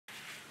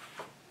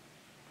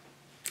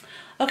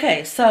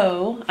Okay,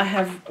 so I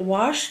have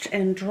washed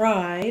and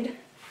dried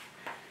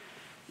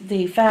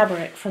the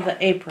fabric for the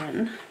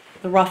apron,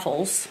 the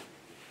ruffles.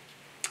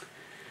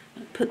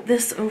 Put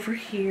this over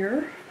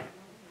here.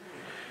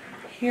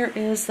 Here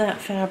is that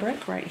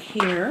fabric right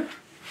here.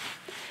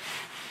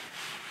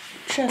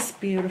 Just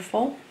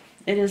beautiful.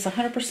 It is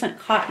 100%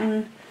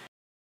 cotton.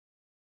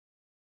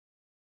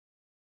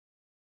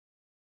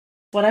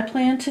 What I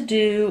plan to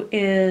do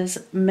is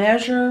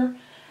measure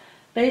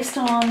based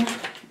on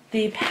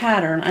the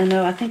pattern.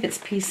 I think it's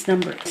piece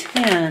number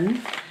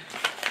 10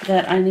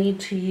 that I need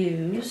to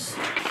use.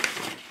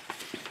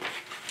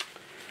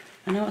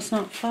 I know it's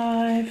not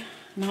 5,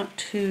 not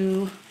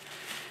 2.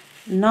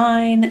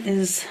 9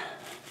 is,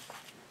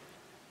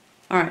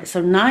 alright,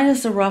 so 9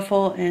 is the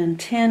ruffle and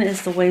 10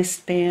 is the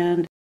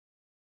waistband.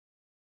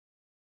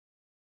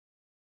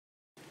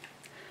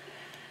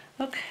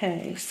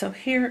 Okay, so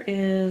here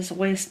is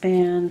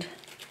waistband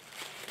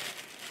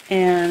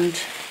and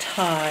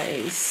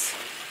ties.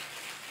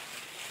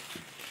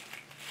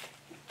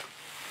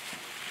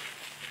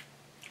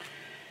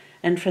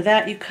 And for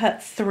that you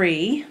cut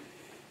 3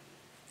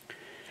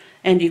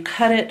 and you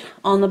cut it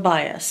on the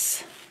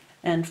bias.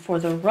 And for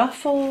the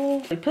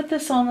ruffle, we put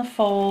this on the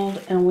fold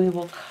and we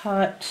will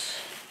cut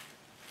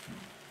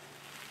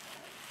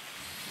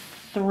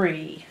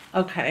 3.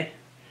 Okay,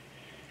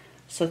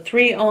 so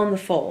 3 on the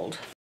fold.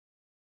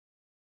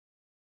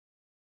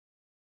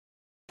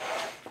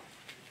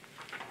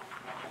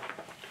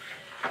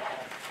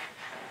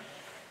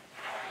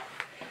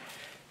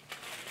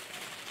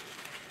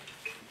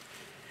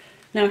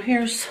 Now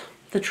here's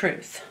the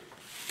truth.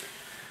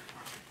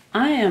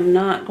 I am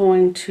not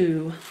going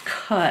to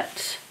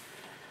cut,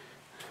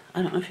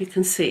 I don't know if you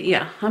can see,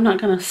 yeah, I'm not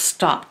going to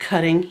stop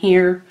cutting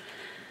here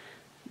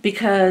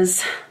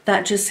because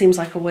that just seems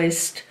like a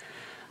waste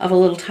of a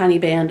little tiny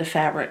band of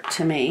fabric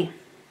to me.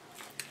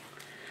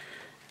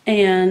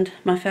 And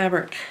my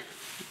fabric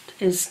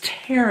is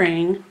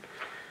tearing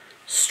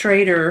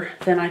straighter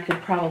than I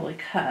could probably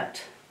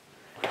cut.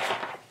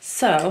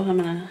 So I'm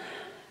going to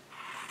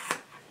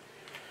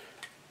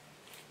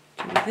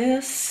do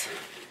this.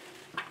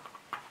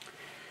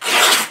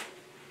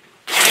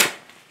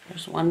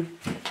 There's one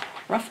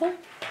ruffle.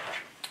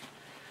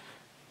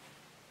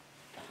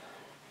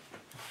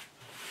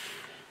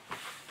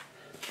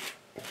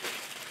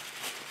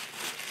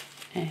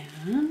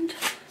 And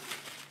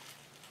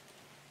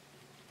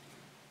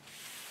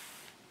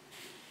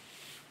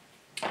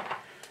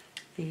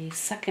the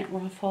second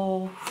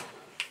ruffle.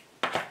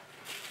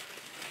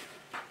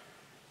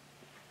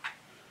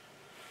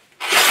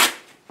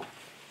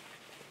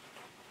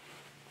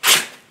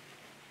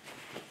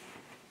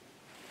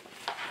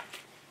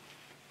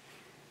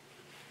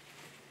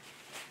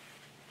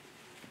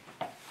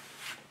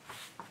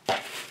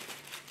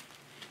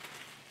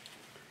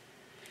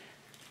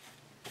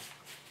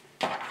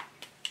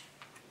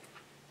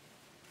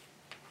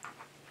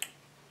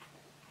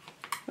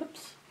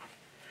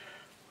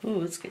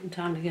 Ooh, it's getting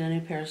time to get a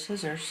new pair of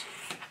scissors.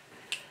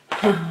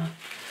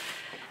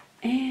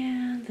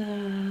 And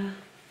the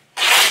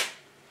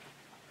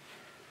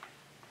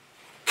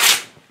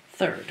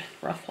third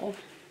ruffle.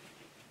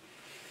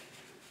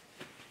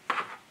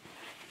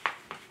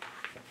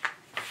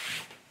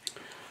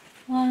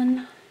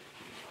 One,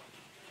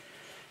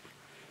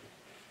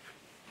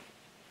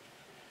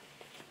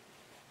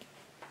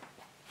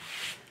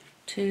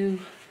 two,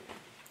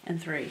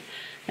 and 3.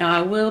 Now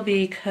I will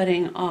be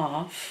cutting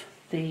off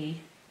the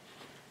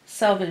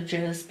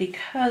selvages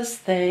because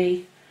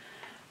they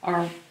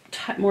are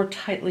more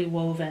tightly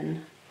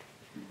woven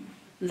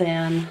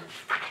than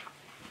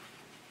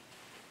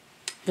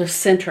the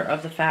center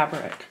of the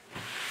fabric.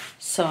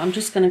 So I'm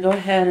just going to go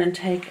ahead and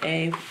take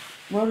a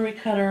rotary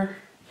cutter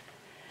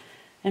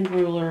and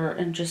ruler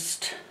and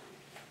just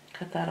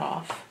cut that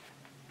off.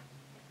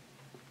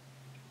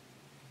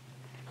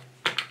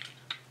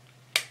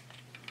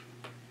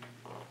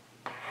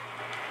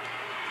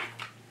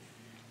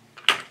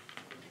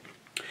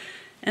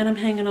 And I'm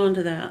hanging on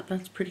to that.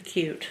 That's pretty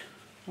cute.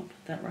 I'll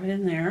put that right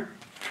in there.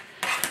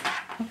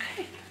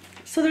 Okay,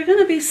 so they're going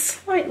to be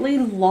slightly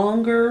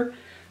longer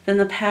than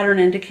the pattern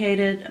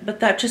indicated,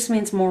 but that just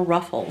means more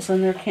ruffles,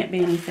 and there can't be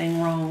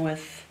anything wrong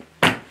with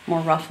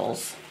more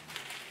ruffles.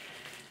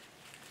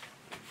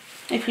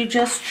 If you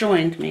just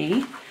joined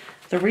me,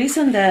 the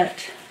reason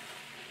that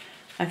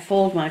I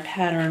fold my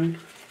pattern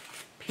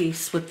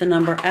piece with the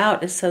number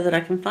out is so that I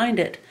can find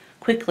it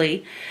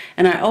quickly,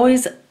 and I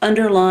always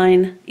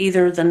underline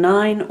either the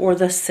 9 or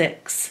the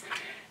 6,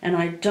 and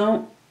I'm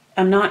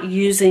not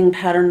using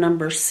pattern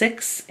number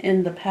 6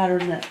 in the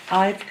pattern that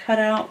I've cut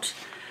out,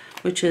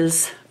 which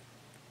is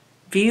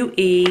View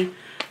E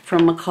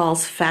from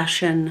McCall's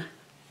Fashion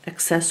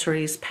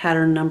Accessories,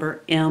 pattern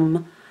number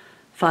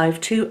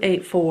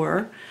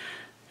M5284.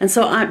 And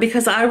so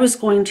because I was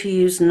going to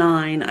use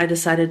 9, I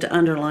decided to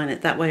underline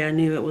it. That way I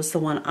knew it was the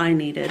one I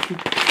needed.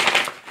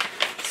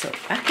 So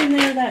back in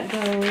there that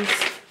goes.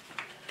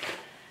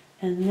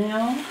 And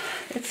now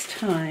it's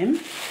time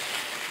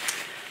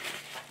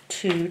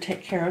to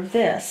take care of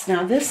this.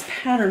 Now this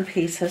pattern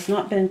piece has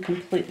not been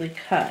completely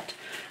cut.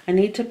 I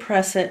need to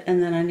press it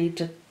and then I need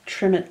to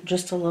trim it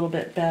just a little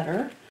bit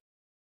better.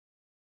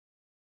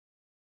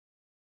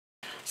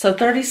 So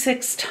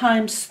 36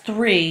 times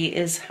 3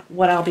 is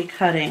what I'll be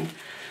cutting.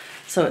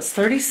 So it's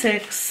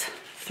 36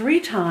 3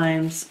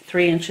 times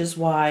 3 inches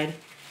wide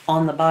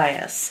on the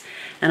bias.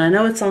 And I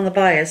know it's on the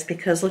bias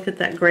because look at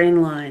that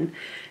grain line.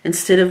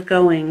 Instead of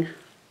going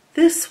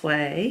this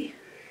way,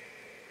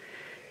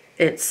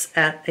 it's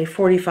at a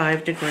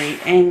 45-degree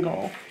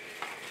angle.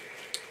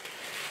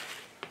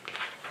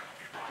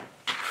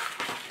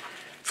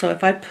 So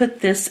if I put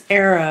this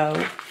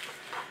arrow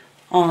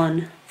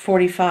on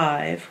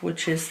 45,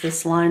 which is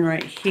this line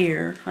right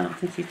here, I don't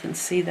think you can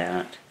see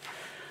that.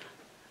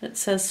 It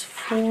says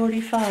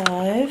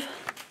 45,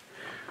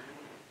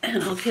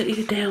 and I'll get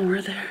you down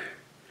where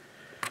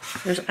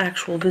there's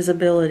actual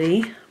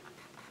visibility.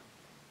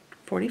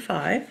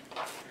 45.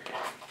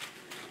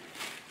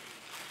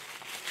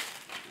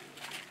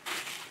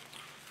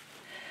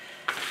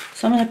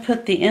 So I'm going to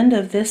put the end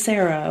of this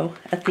arrow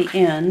at the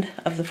end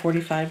of the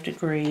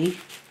 45-degree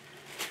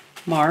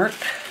mark,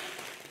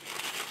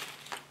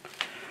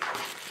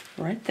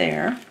 right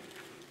there.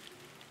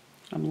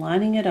 I'm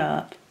lining it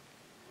up,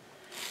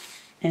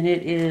 and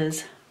it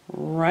is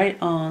right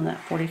on that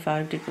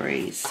 45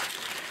 degrees.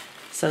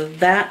 So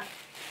that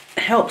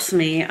helps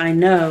me. I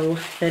know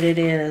that it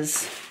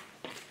is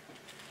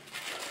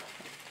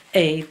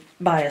a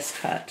bias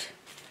cut.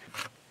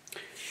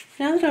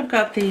 Now that I've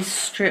got these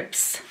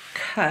strips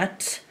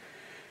cut,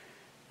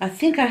 I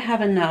think I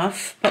have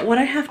enough, but what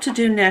I have to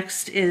do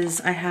next is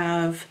I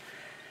have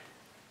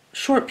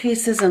short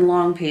pieces and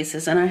long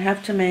pieces, and I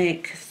have to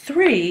make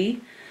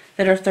 3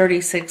 that are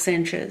 36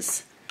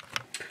 inches.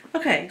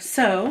 Okay,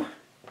 so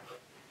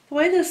the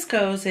way this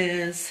goes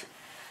is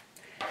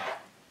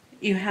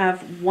you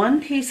have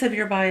one piece of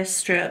your bias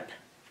strip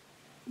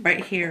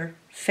right here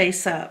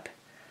face up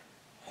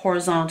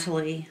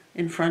horizontally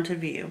in front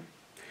of you,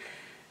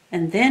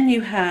 and then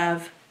you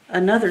have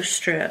another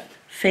strip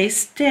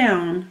face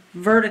down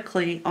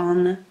vertically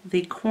on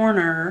the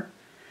corner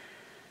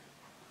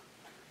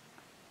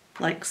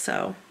like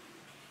so.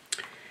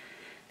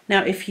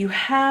 Now if you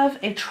have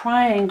a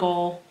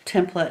triangle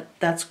template,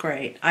 that's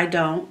great. I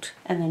don't.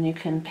 And then you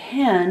can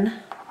pin,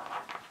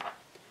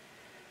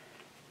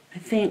 I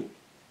think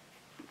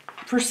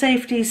for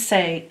safety's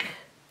sake,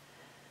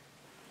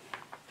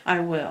 I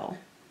will.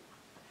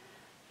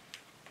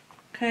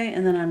 Okay,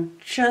 and then I'm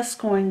just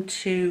going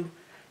to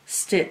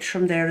stitch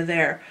from there to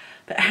there.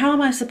 But how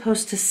am I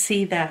supposed to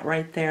see that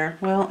right there?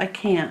 Well, I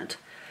can't.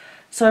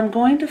 So I'm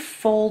going to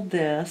fold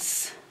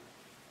this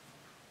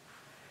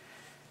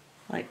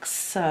like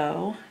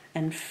so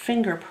and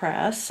finger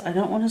press. I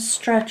don't want to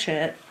stretch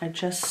it. I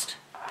just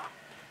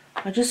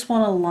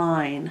want a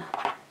line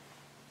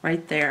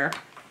right there.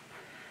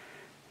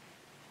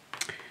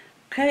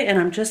 Okay, and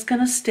I'm just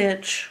going to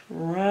stitch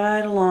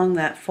right along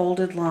that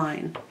folded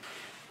line.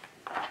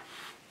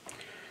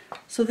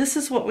 So this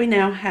is what we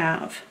now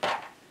have.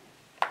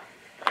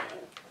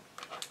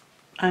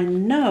 I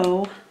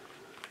know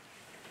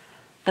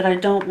that I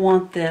don't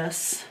want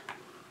this.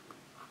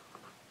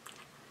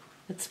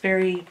 It's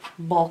very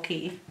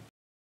bulky.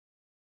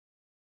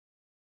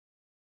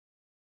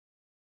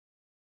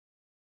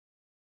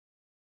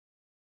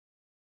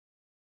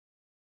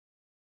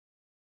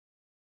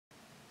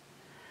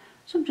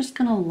 So I'm just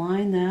going to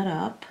line that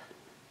up.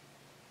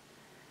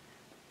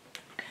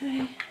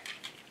 Okay.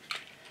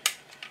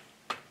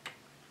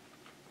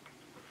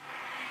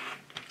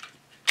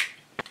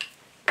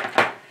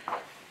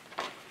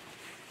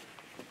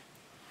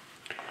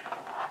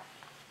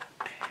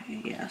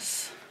 Okay,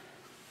 yes.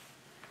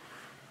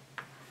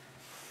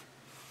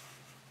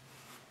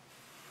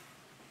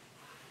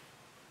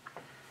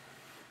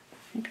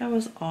 I think I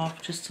was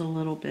off just a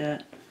little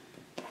bit,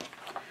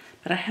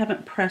 but I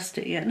haven't pressed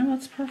it yet. No,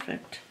 it's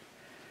perfect.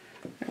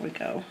 There we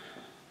go.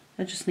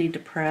 I just need to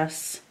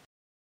press.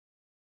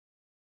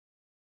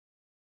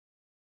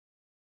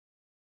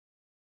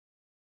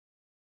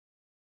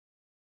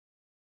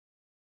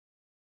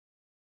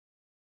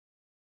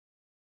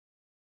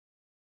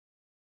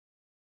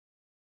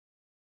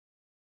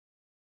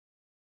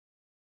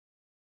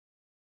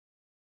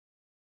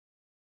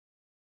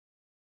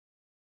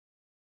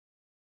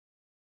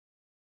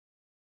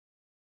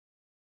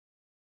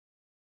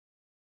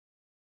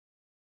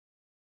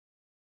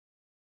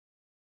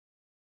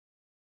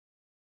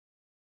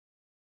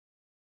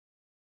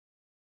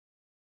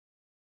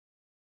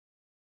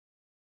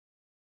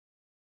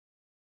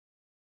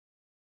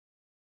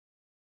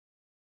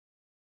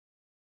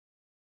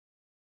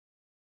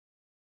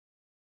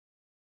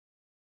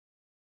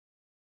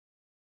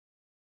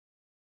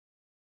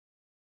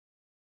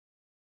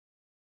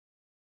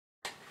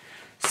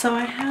 So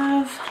I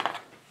have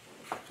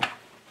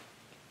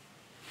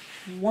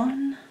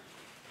 1,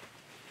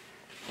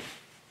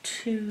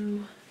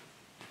 2,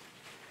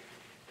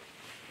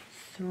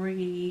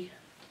 3,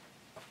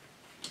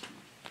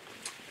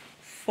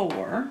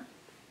 4.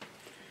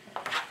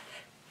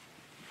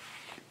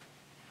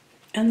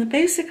 And the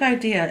basic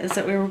idea is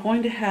that we were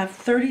going to have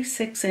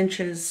 36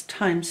 inches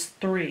times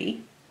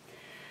 3.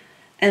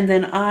 And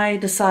then I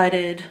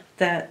decided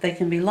that they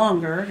can be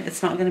longer.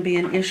 It's not going to be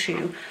an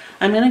issue.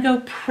 I'm going to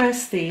go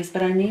press these,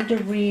 but I need to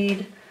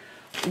read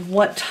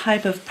what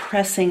type of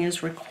pressing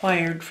is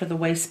required for the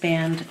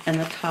waistband and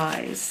the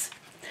ties.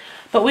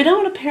 But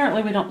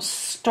apparently we don't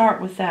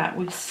start with that.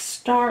 We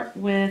start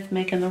with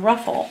making the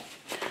ruffle.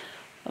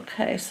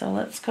 Okay, so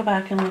let's go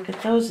back and look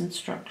at those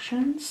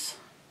instructions.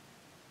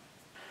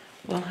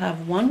 We'll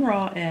have one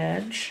raw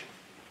edge.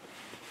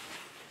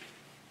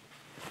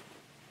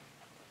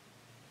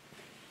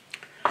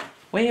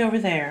 Way over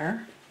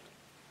there.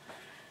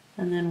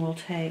 And then we'll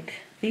take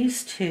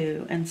these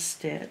two and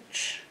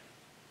stitch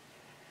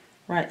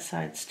right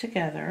sides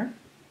together.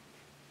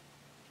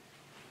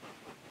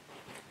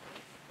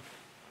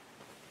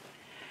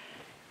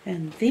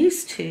 And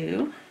these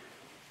two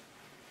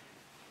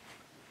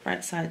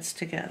right sides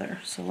together.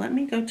 So let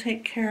me go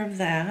take care of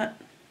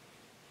that.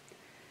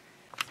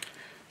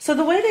 So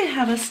the way they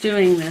have us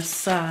doing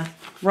this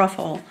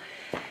ruffle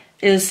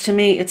is, to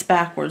me, it's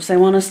backwards. They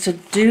want us to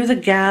do the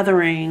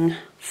gathering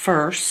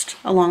first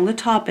along the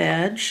top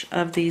edge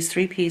of these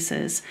 3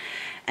 pieces,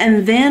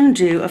 and then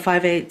do a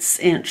 5/8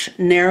 inch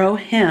narrow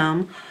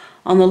hem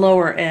on the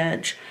lower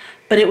edge.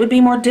 But it would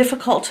be more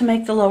difficult to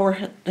make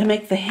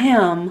the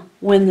hem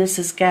when this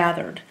is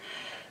gathered.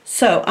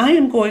 So I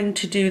am going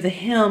to do the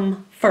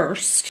hem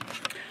first.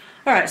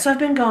 Alright, so I've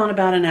been gone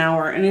about an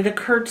hour, and it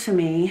occurred to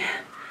me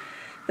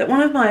that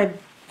one of my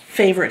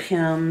favorite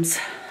hems,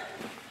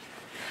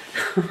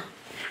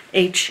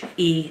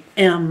 H-E-M-S,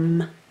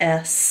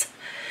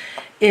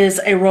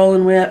 is a roll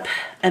and whip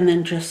and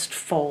then just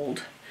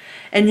fold.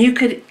 And you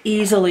could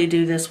easily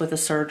do this with a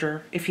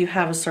serger. If you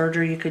have a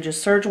serger, you could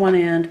just serge one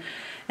end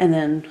and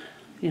then,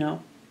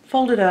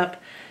 fold it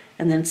up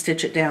and then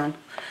stitch it down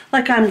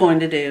like I'm going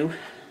to do,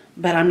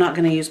 but I'm not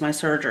going to use my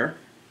serger.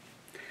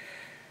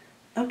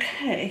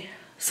 Okay,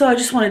 so I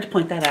just wanted to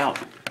point that out.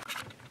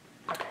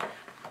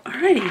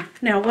 Alrighty,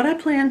 now what I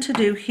plan to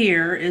do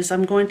here is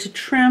I'm going to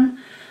trim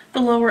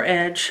the lower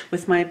edge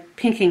with my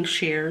pinking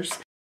shears.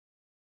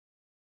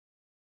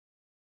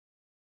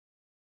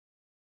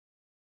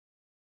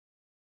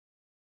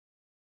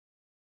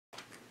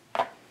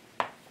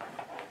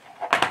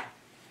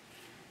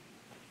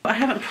 I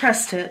haven't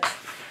pressed it,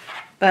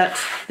 but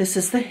this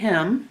is the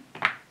hem.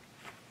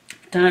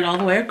 Done it all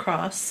the way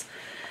across.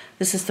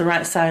 This is the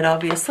right side,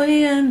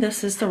 obviously, and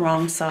this is the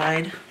wrong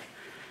side.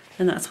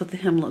 And that's what the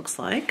hem looks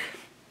like.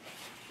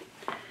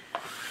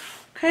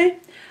 Okay,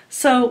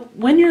 so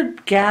when you're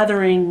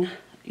gathering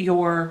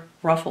your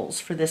ruffles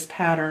for this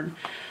pattern,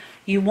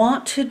 you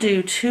want to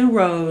do 2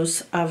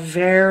 rows of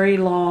very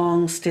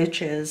long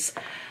stitches.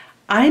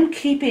 I'm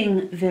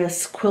keeping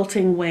this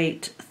quilting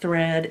weight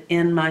thread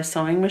in my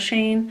sewing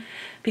machine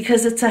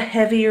because it's a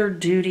heavier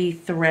duty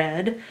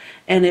thread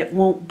and it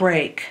won't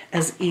break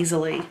as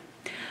easily.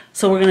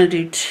 So we're going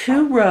to do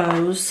 2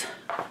 rows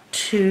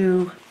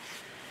to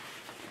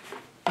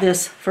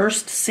this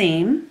first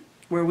seam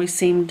where we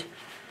seamed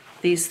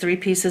these 3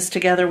 pieces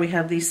together. We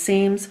have these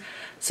seams.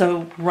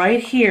 So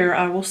right here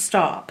I will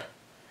stop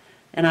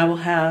and I will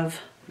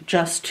have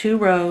just 2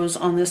 rows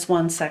on this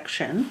one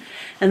section,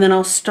 and then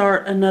I'll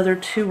start another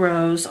 2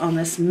 rows on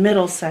this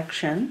middle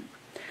section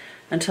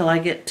until I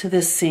get to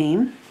this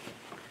seam,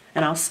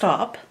 and I'll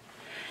stop,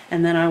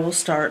 and then I will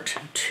start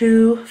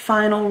 2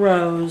 final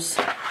rows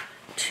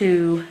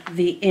to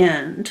the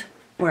end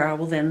where I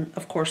will then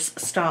of course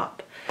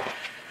stop.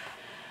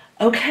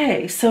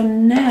 Okay, so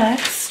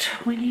next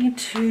we need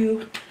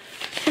to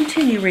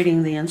continue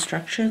reading the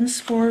instructions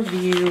for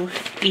view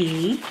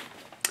E.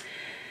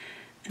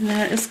 And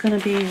that is going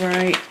to be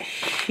right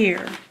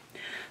here.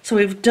 So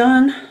we've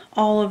done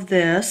all of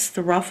this,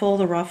 the ruffle,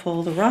 the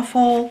ruffle, the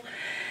ruffle.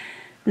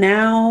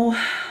 Now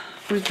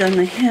we've done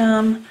the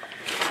hem.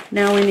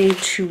 Now we need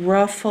to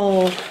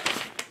ruffle.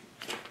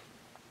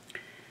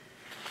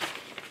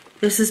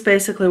 This is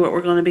basically what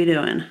we're going to be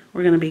doing.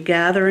 We're going to be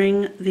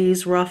gathering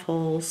these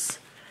ruffles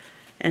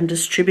and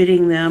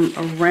distributing them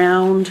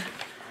around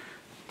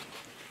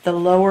the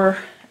lower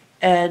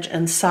edge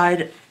and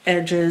side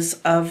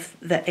edges of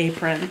the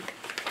apron.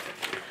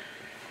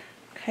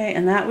 Okay,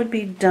 and that would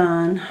be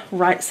done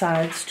right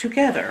sides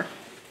together.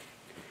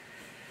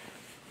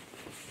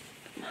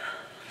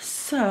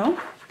 So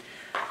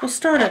we'll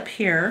start up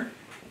here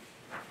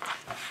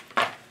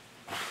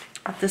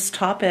at this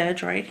top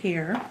edge right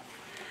here.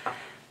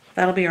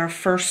 That'll be our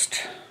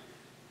first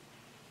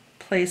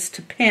place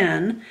to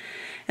pin.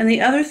 And the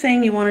other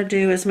thing you want to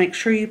do is make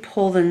sure you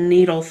pull the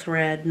needle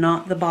thread,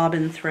 not the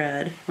bobbin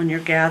thread, when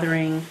you're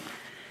gathering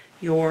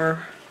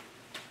your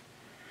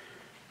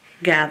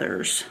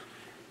gathers.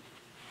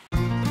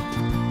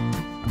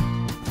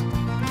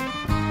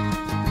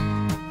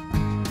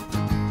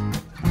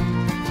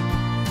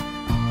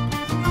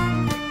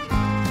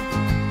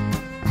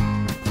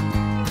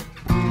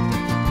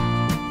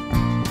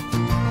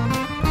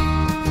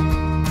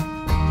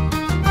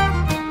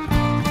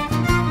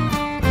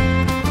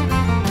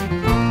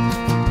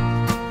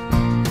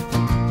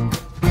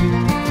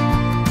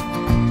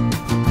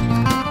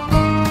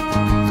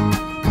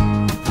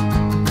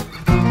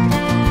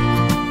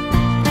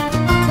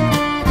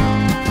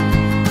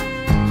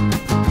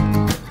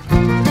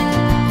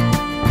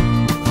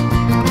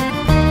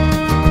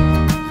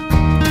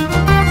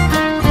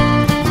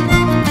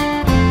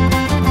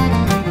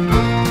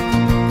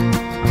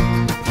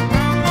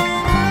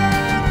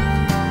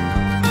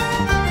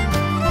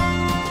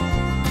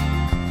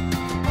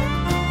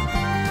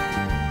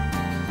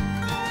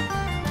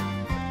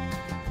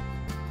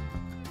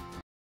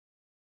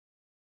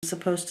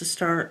 supposed to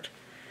start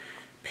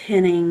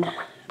pinning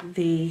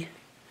the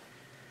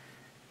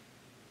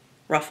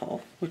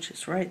ruffle, which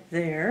is right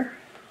there.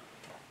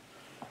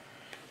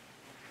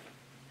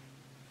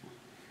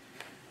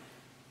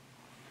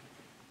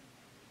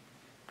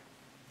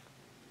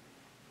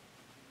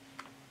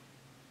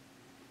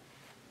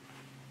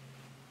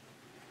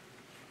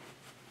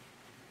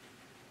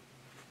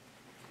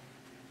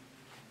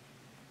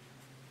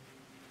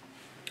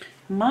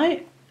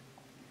 My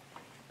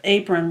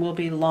apron will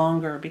be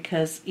longer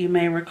because you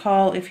may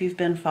recall, if you've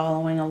been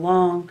following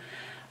along,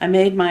 I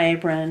made my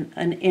apron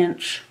an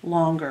inch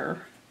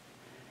longer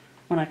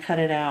when I cut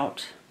it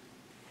out.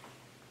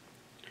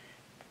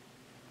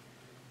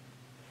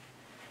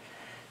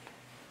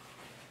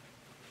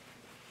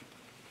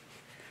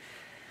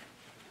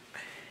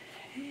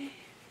 Okay.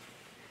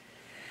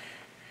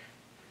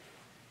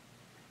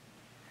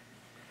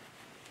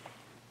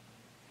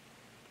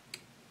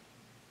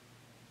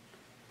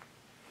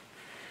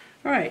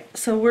 Alright,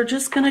 so we're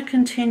just going to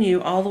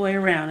continue all the way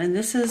around, and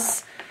this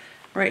is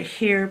right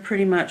here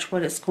pretty much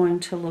what it's going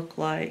to look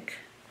like.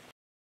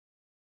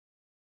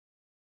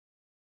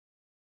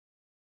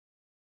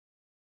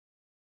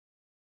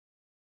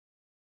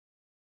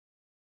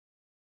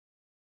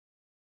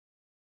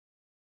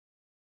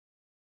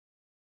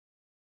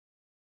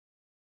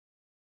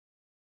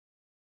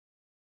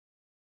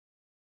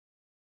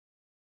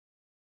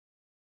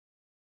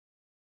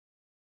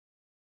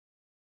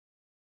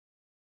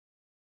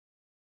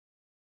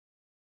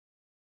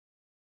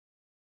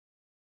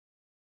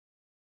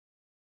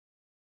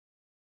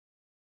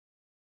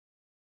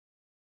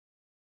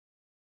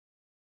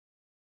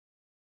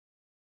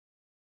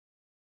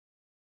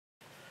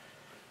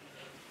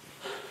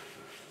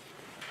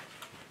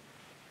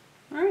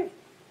 Alright,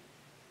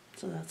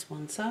 so that's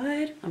one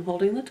side. I'm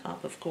holding the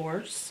top, of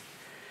course,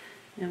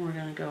 and we're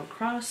going to go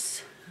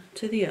across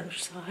to the other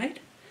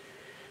side.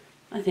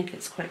 I think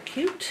it's quite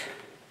cute,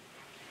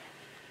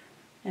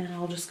 and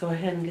I'll just go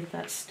ahead and get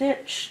that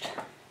stitched.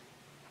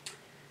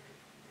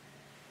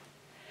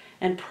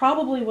 And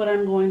probably what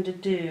I'm going to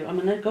do, I'm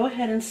going to go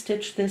ahead and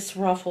stitch this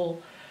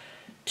ruffle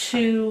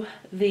to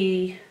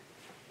the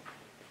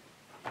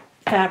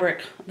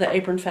fabric, the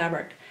apron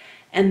fabric,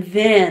 and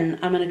then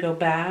I'm going to go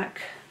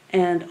back,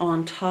 and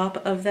on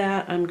top of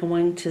that I'm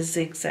going to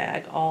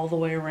zigzag all the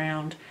way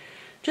around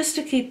just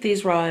to keep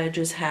these raw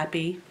edges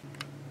happy.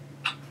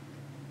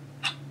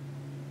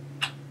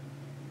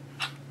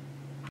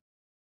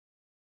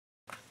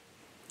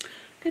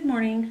 Good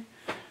morning.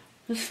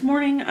 This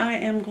morning I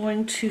am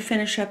going to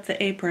finish up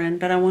the apron,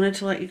 but I wanted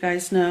to let you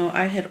guys know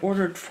I had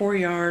ordered 4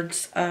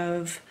 yards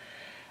of,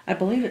 I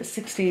believe it's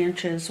 60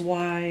 inches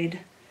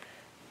wide,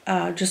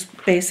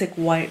 just basic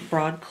white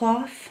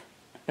broadcloth,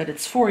 but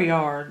it's 4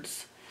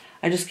 yards.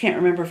 I just can't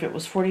remember if it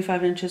was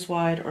 45 inches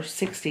wide or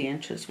 60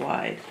 inches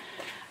wide.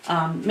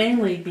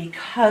 Mainly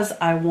because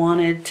I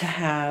wanted to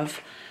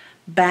have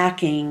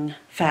backing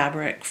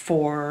fabric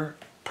for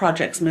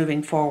projects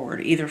moving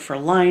forward, either for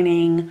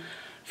lining,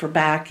 for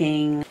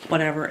backing,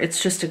 whatever.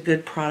 It's just a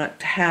good product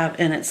to have,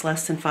 and it's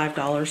less than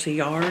 $5 a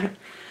yard.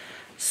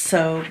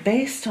 So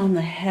based on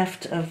the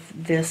heft of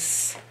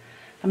this,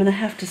 I'm going to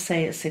have to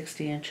say it's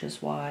 60 inches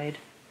wide.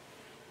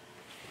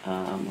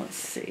 Let's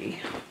see.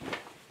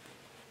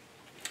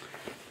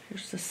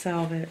 Here's the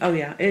selvage. Oh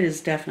yeah, it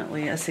is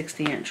definitely a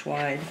 60-inch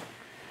wide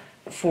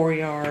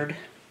 4-yard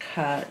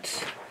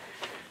cut.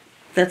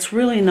 That's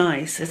really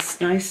nice. It's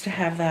nice to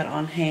have that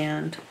on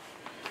hand.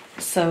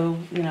 So,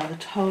 you know, the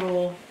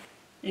total,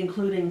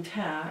 including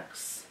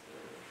tax,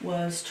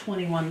 was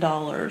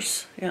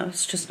 $21. Yeah,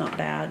 it's just not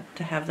bad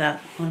to have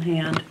that on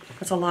hand.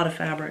 That's a lot of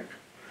fabric.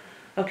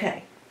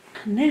 Okay,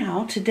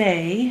 now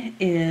today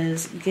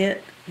is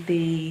get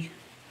the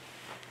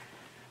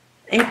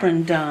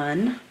apron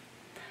done.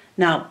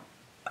 Now,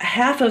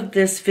 half of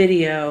this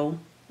video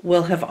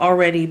will have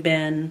already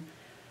been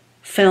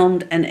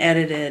filmed and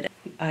edited.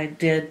 I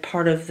did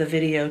part of the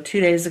video 2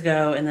 days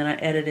ago, and then I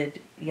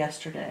edited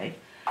yesterday.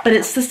 But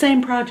it's the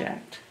same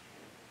project.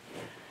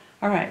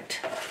 Alright,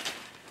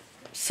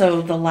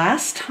 so the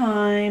last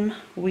time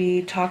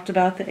we talked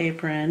about the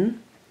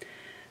apron,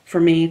 for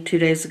me 2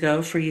 days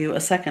ago, for you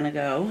a second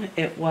ago,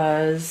 it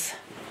was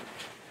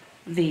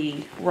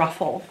the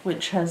ruffle,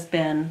 which has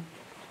been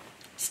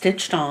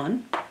stitched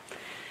on.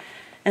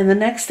 And the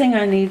next thing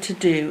I need to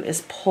do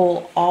is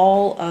pull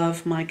all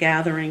of my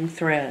gathering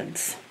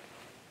threads.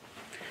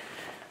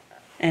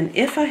 And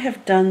if I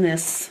have done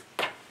this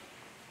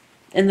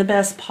in the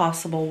best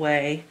possible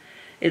way,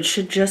 it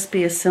should just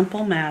be a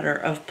simple matter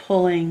of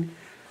pulling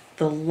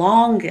the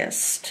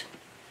longest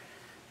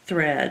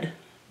thread,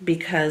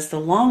 because the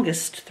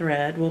longest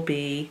thread will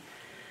be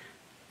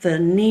the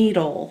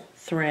needle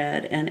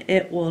thread, and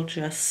it will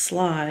just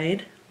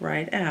slide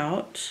right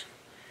out.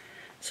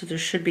 So there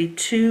should be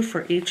 2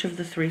 for each of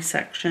the 3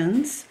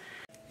 sections.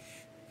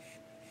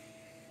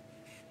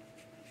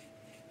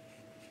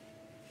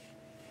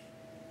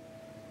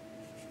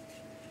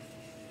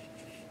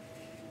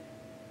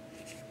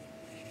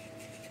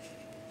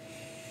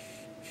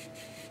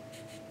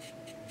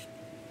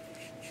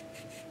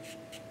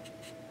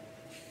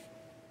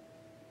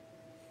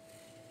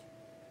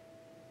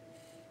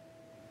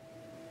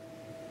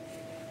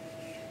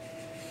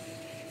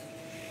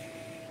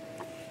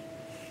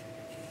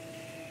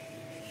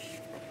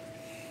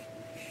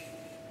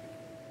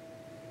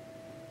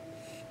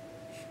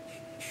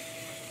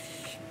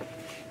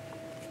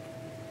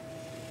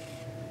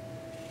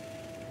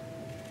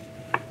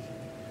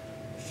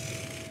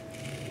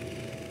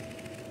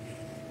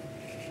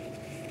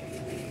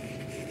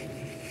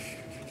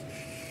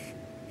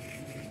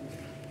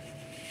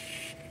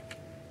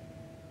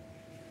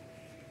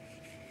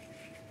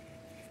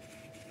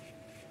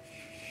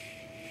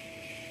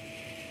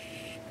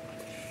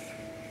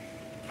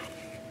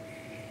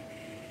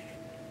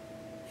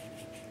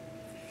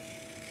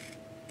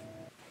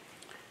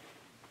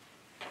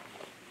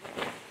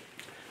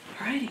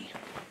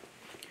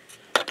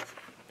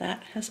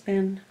 has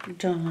been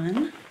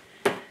done.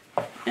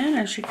 And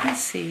as you can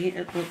see,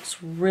 it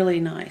looks really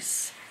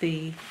nice.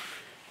 The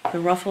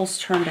ruffles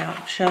turned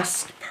out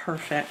just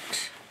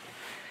perfect.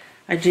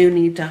 I do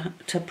need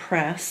to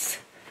press,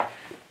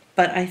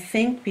 but I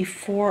think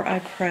before I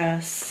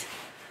press,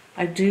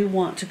 I do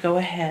want to go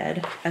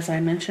ahead, as I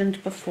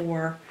mentioned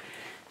before,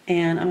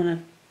 and I'm going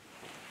to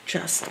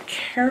just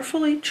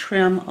carefully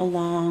trim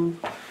along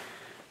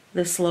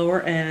this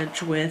lower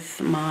edge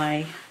with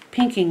my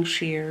pinking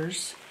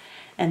shears,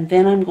 and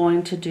then I'm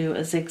going to do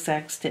a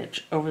zigzag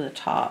stitch over the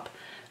top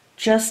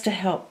just to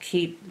help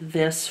keep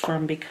this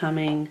from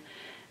becoming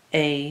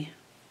a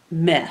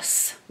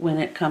mess when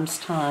it comes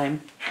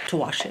time to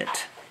wash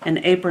it. And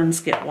aprons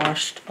get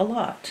washed a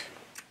lot.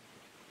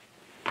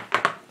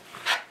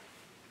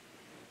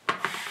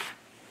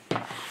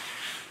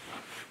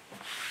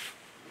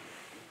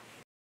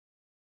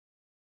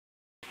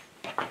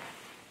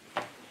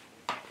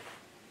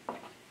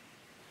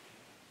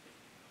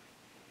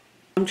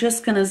 I'm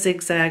just going to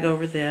zigzag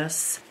over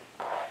this,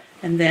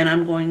 and then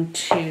I'm going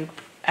to,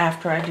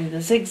 after I do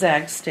the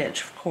zigzag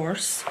stitch, of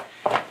course,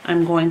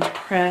 I'm going to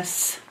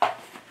press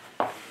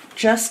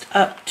just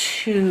up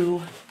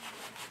to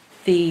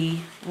the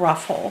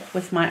ruffle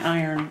with my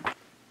iron.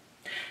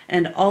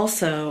 And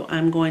also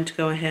I'm going to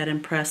go ahead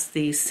and press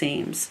these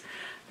seams.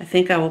 I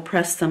think I will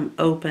press them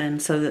open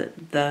so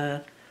that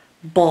the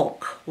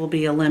bulk will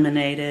be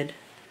eliminated,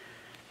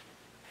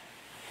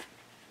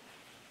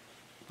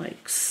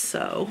 like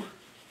so.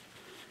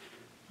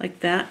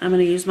 Like that. I'm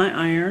going to use my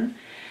iron.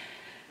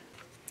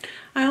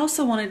 I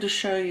also wanted to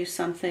show you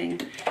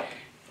something.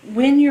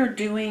 When you're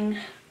doing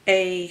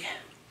a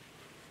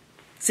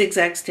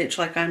zigzag stitch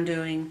like I'm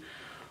doing,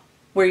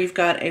 where you've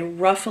got a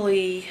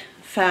ruffly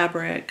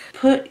fabric,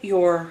 put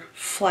your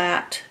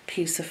flat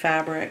piece of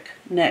fabric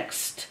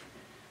next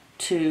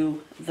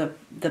to the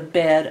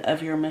bed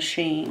of your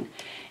machine.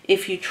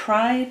 If you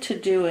try to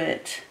do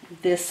it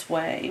this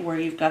way, where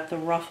you've got the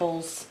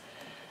ruffles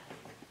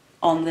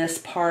on this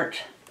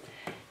part,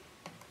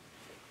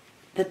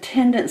 the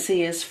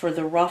tendency is for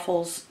the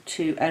ruffles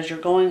to, as you're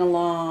going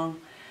along,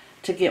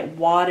 to get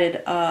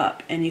wadded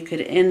up, and you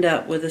could end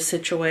up with a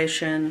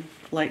situation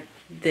like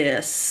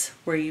this,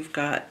 where you've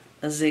got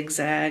a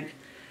zigzag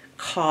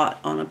caught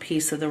on a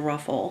piece of the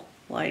ruffle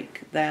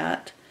like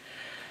that.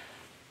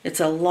 It's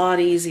a lot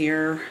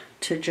easier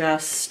to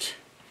just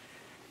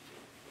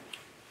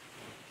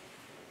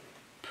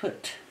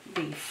put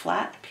the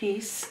flat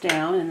piece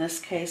down, in this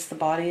case the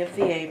body of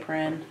the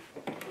apron,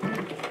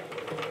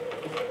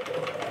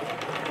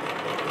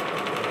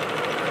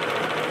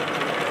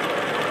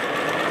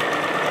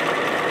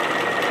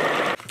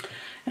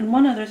 and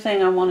one other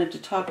thing I wanted to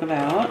talk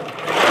about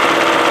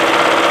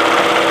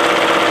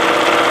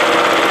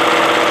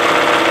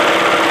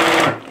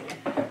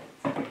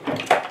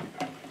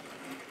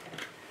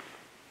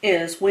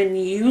is when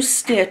you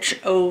stitch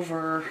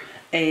over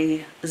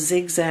a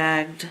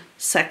zigzagged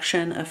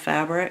section of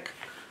fabric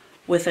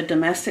with a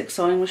domestic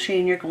sewing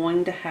machine, you're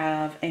going to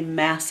have a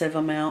massive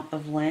amount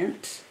of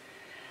lint.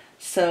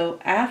 So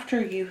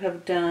after you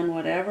have done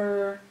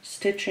whatever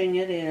stitching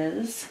it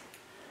is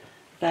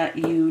that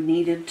you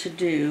needed to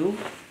do,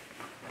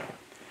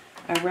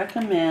 I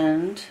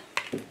recommend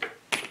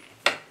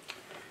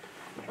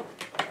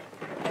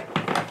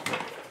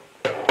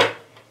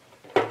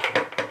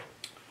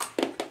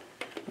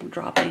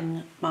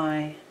dropping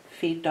my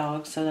feed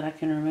dog so that I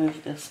can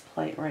remove this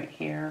plate right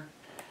here.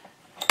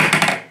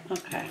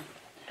 Okay,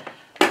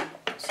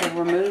 so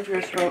remove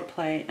your throat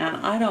plate. And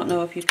I don't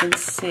know if you can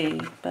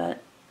see,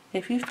 but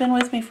if you've been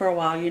with me for a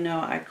while, you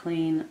know I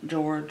clean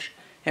George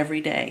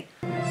every day.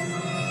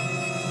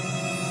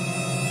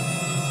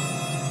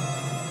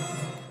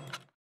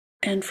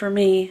 And for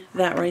me,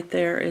 that right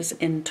there is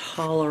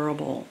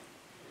intolerable.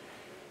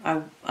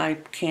 I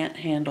can't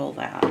handle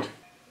that.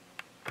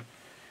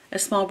 A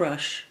small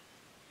brush,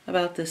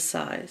 about this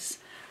size.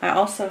 I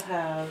also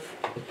have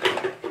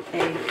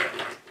a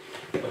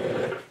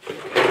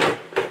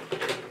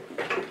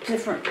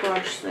different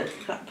brush that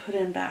got put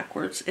in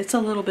backwards. It's a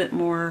little bit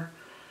more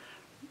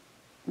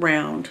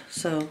round,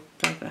 so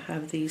I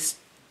have these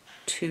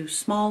two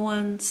small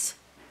ones,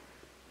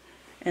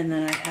 and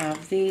then I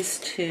have these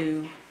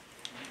two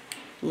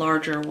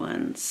larger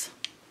ones.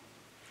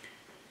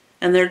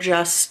 And they're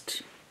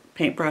just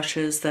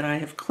paintbrushes that I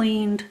have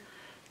cleaned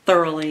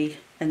thoroughly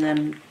and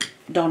then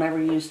don't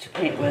ever use to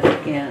paint with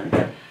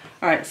again.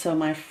 Alright, so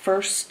my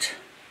first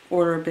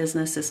order of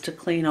business is to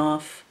clean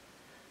off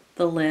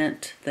the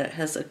lint that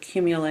has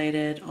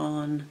accumulated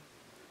on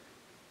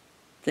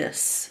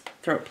this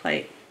throat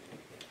plate.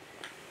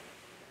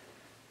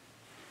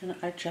 And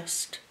I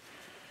just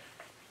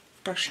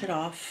brush it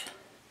off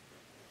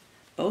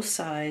both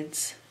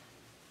sides.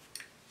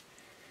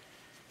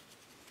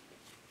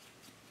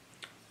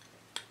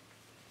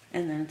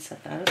 And then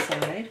set that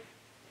aside.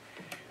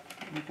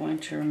 I'm going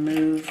to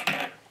remove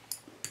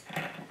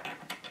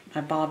my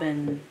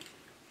bobbin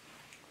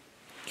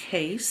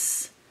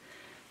case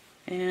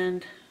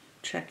and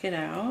check it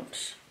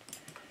out.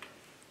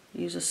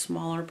 Use a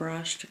smaller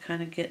brush to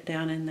kind of get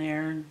down in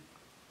there and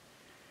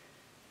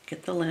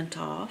get the lint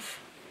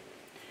off.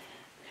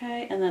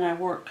 Okay, and then I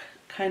work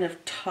kind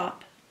of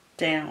top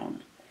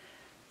down.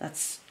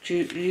 That's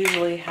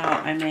usually how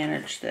I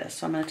manage this.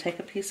 So I'm going to take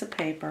a piece of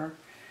paper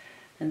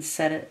and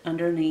set it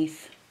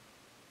underneath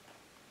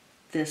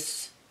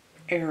this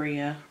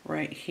area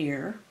right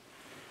here.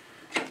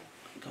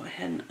 Go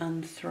ahead and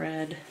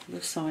unthread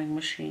the sewing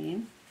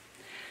machine.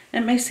 It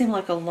may seem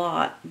like a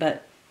lot,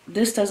 but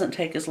this doesn't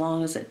take as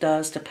long as it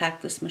does to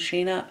pack this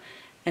machine up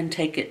and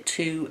take it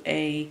to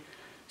a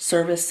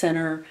service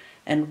center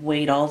and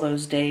wait all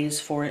those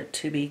days for it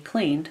to be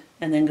cleaned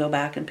and then go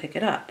back and pick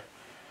it up.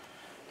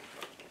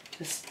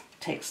 This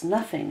takes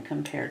nothing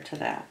compared to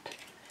that.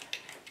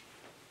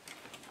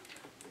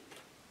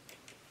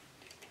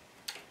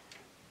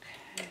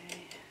 Okay.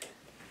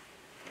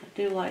 I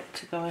do like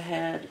to go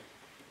ahead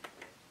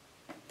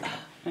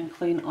and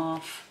clean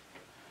off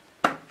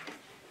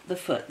the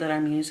foot that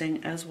I'm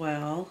using as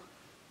well.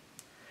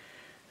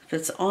 If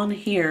it's on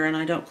here and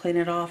I don't clean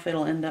it off,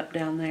 it'll end up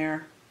down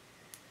there.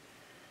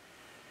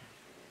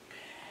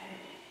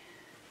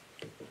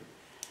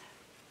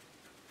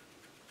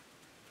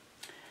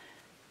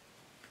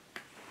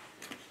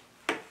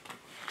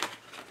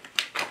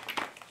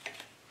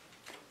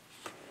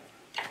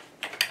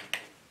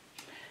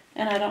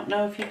 And I don't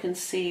know if you can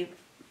see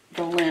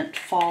the lint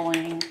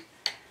falling,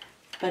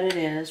 but it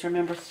is.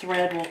 Remember,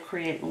 thread will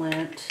create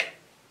lint.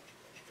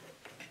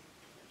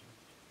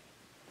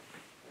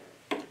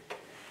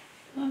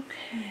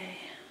 Okay.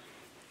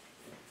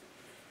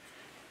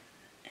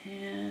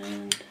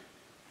 And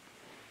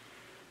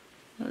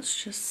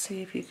let's just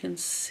see if you can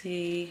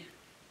see.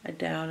 I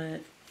doubt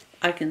it.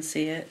 I can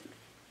see it.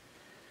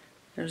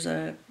 There's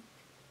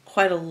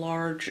quite a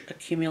large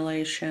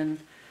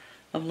accumulation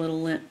of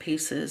little lint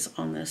pieces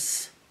on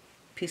this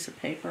piece of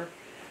paper.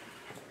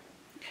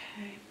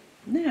 Okay,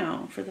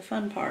 now for the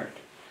fun part.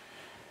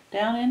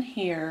 Down in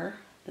here,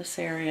 this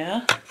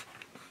area,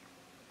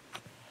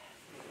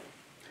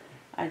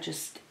 I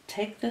just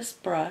take this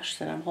brush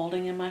that I'm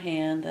holding in my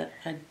hand that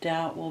I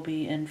doubt will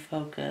be in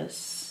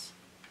focus,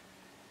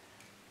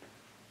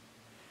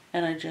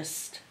 and I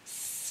just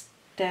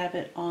stab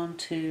it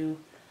onto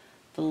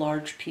the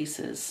large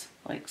pieces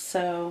like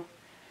so,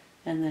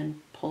 and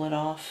then pull it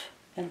off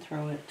and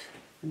throw it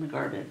in the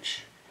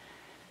garbage.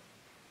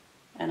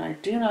 And I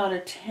do not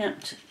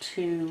attempt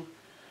to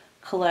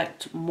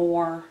collect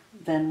more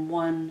than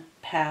one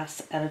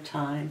pass at a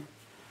time.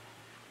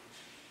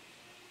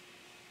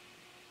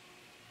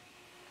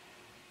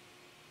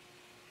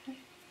 Okay.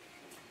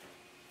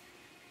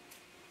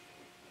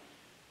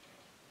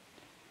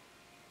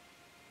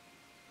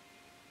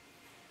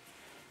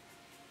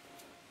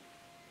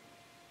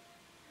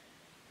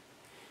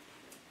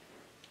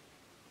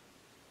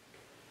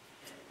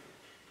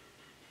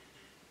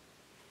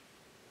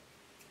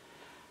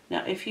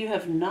 Now, if you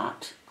have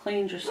not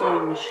cleaned your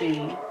sewing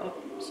machine, oh,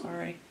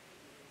 sorry.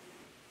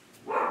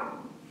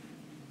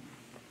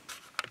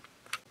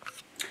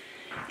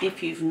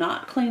 If you've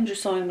not cleaned your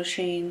sewing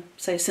machine,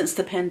 say since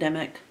the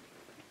pandemic,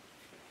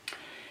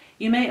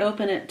 you may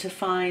open it to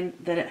find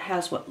that it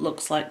has what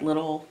looks like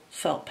little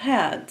felt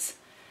pads.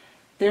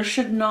 There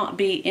should not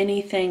be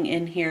anything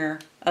in here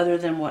other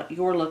than what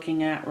you're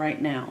looking at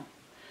right now.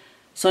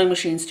 Sewing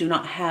machines do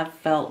not have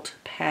felt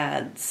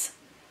pads.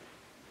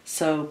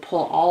 So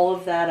pull all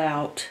of that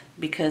out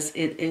because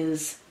it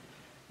is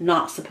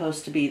not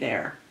supposed to be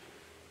there.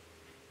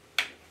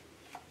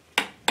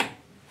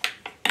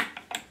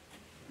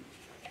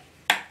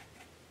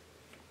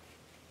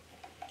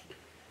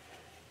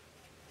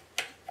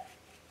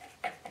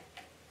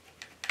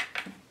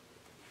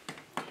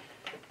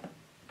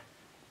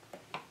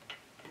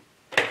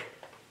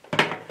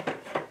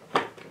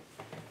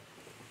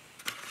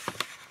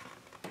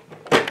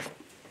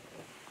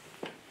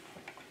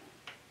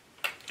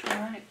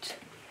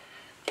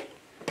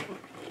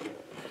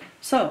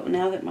 So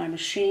now that my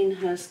machine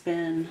has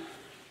been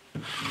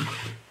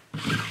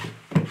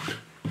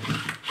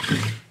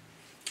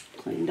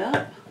cleaned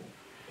up,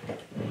 I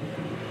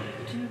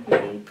do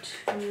need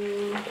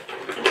to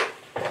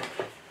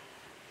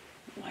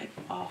wipe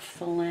off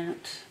the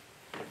lint.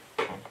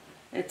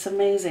 It's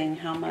amazing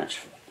how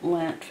much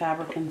lint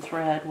fabric and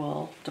thread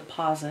will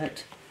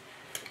deposit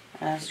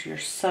as you're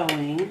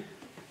sewing.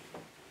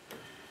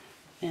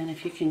 And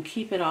if you can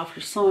keep it off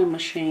your sewing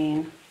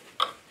machine,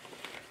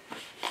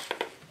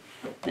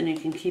 then you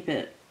can keep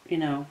it, you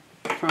know,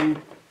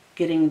 from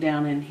getting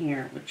down in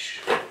here,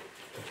 which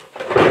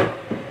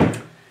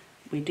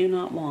we do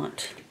not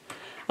want.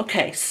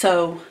 Okay,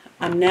 so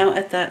I'm now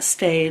at that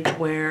stage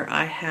where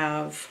I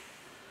have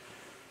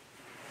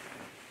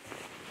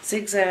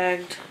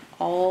zigzagged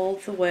all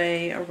the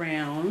way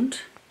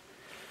around,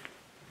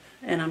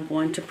 and I'm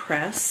going to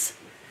press,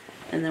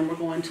 and then we're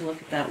going to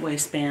look at that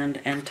waistband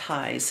and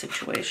ties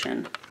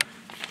situation.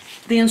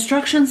 The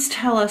instructions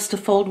tell us to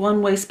fold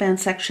one waistband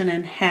section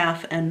in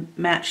half and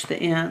match the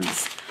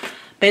ends.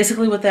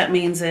 Basically what that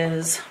means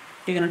is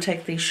you're going to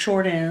take these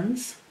short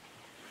ends,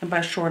 and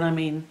by short I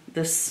mean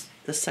this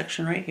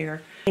section right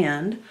here,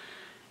 and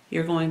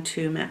you're going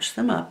to match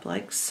them up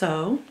like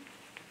so.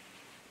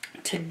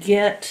 to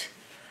get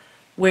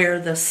where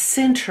the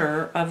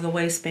center of the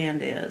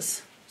waistband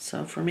is.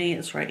 So for me,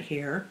 it's right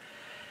here.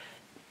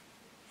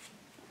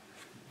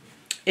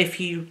 If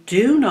you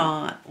do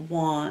not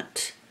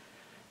want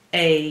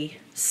a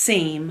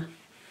seam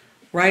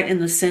right in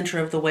the center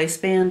of the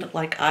waistband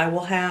like I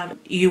will have,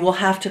 you will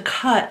have to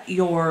cut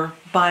your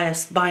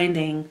bias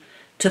binding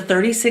to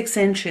 36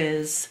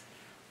 inches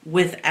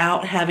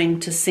without having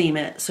to seam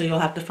it. So you'll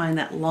have to find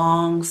that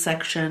long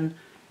section,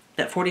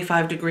 that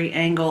 45-degree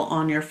angle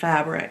on your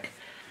fabric.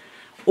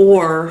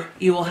 Or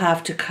you will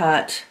have to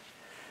cut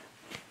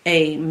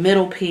a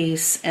middle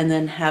piece and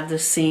then have the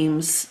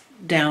seams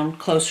down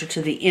closer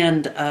to the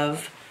end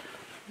of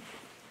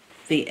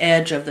the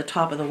edge of the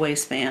top of the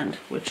waistband,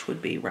 which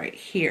would be right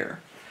here.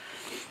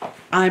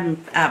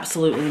 I'm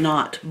absolutely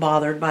not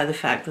bothered by the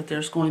fact that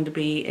there's going to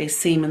be a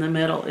seam in the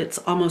middle. It's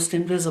almost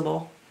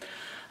invisible.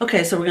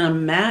 Okay, so we're going to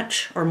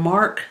match or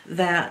mark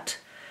that,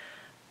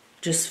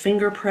 just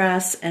finger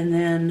press, and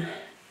then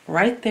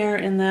right there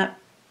in that,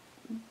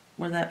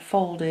 where that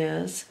fold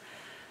is,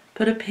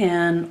 put a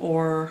pin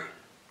or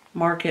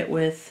mark it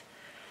with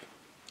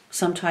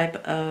some type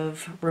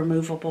of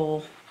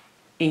removable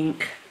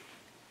ink.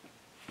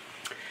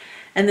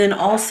 And then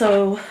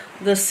also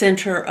the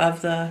center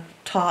of the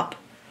top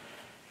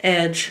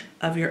edge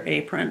of your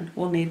apron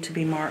will need to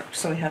be marked.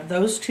 So we have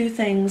those two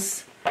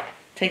things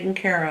taken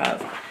care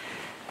of.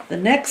 The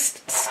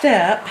next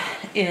step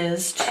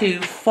is to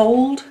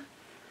fold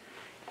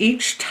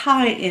each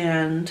tie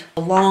end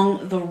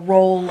along the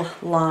roll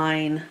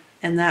line,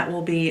 and that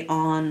will be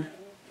on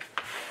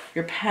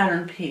your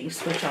pattern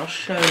piece, which I'll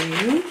show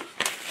you.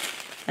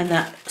 And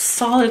that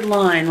solid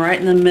line right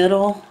in the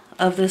middle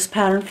of this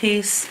pattern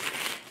piece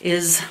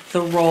is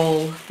the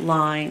roll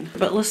line.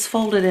 But let's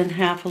fold it in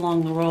half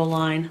along the roll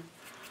line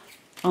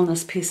on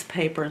this piece of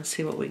paper and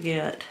see what we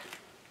get.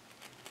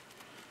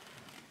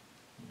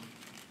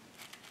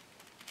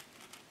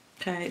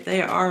 Okay,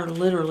 they are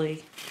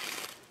literally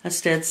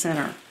that's dead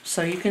center.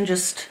 So you can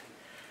just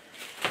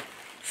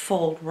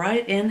fold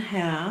right in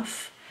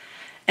half.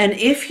 And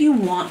if you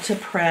want to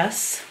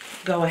press,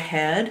 go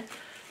ahead,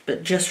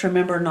 but just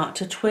remember not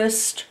to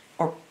twist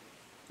or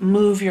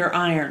move your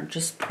iron.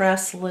 Just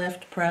press,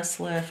 lift, press,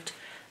 lift.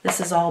 This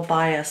is all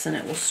bias and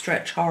it will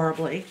stretch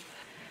horribly.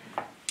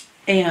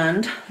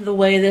 And the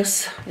way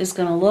this is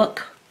going to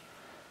look,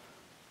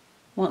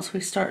 once we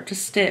start to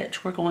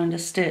stitch, we're going to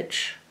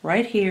stitch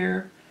right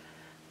here.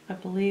 I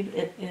believe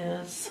it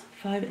is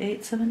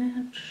 5/8 of an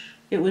inch.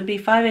 It would be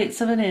 5/8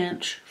 of an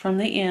inch from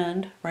the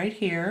end right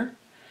here,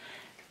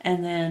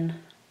 and then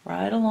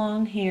right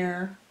along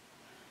here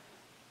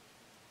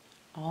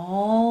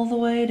all the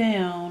way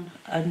down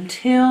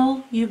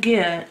until you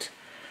get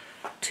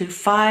to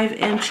 5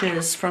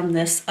 inches from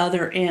this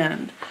other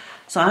end.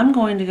 So I'm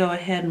going to go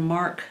ahead and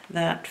mark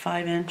that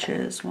 5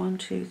 inches. 1,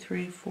 2,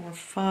 3, 4,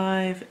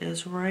 5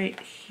 is right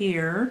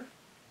here.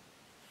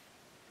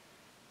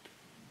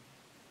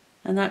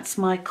 And that's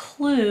my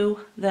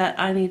clue that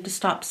I need to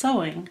stop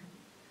sewing.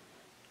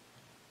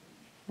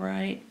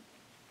 Right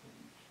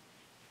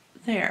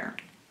there.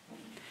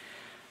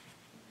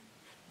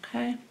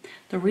 Okay.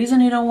 The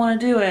reason you don't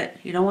want to do it,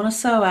 you don't want to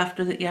sew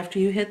after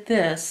you hit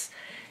this,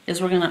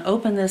 is we're going to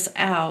open this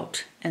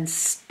out and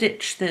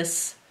stitch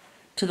this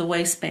to the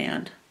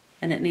waistband,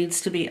 and it needs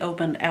to be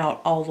opened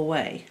out all the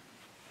way.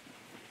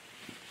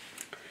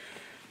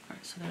 All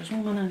right, so there's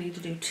one. I need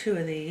to do 2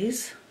 of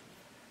these.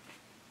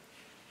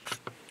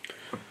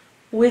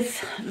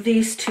 With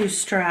these 2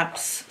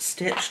 straps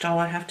stitched, all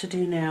I have to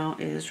do now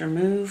is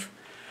remove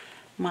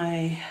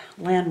my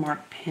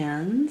landmark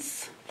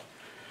pins,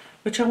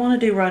 which I want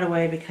to do right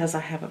away because I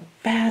have a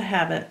bad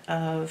habit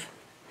of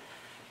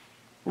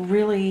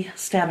really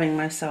stabbing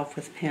myself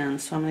with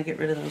pins, so I'm going to get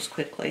rid of those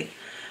quickly.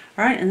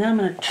 Alright, and then I'm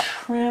going to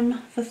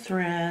trim the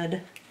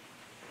thread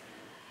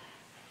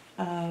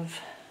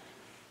off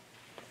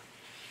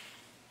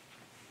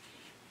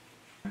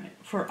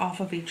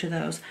of each of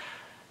those.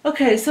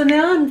 Okay, so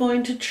now I'm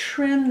going to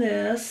trim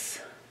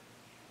this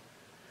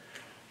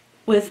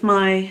with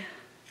my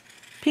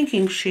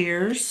pinking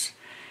shears,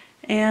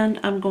 and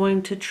I'm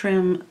going to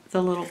trim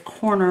the little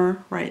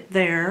corner right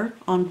there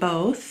on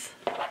both.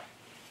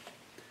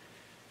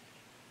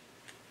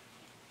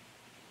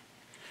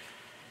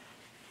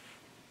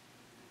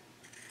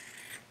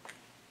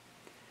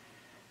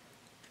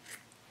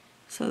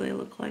 So they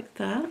look like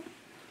that.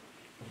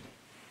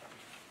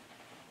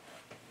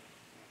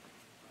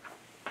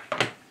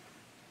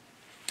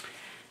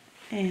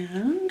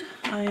 And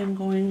I am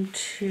going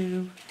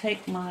to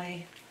take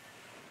my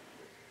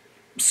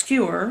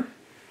skewer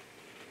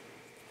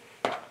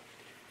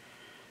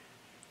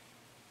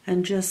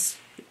and just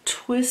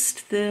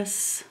twist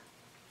this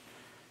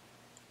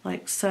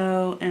like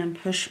so and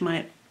push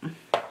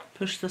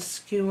the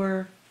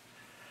skewer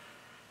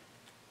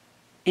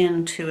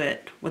into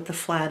it with the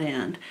flat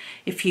end.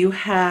 If you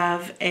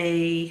have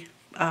a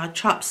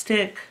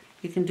chopstick,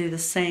 you can do the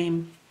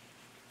same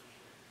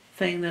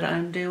thing that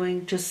I'm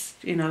doing.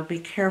 Just, you know, be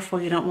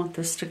careful. You don't want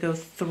this to go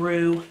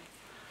through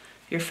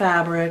your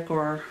fabric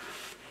or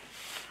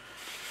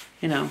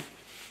you know,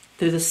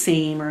 through the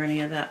seam or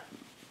any of that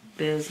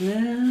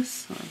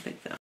business. I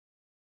think that.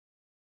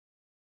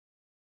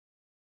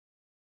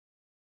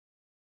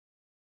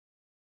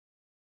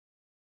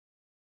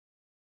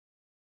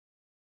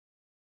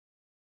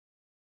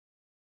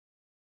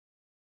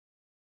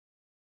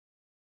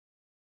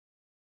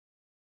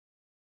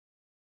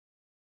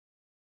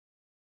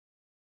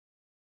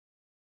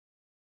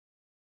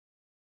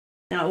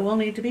 Now it will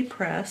need to be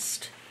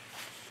pressed.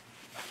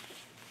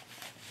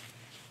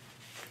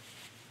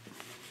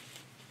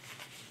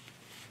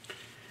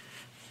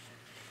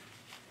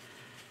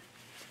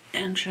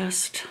 And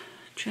just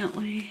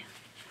gently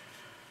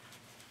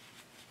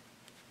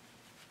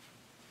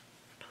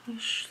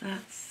push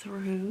that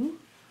through.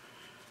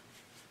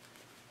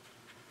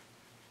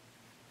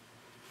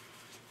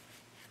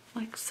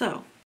 Like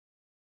so.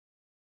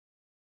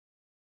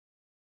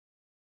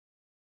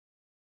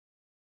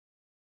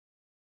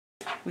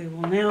 We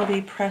will now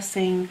be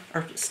pressing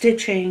or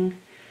stitching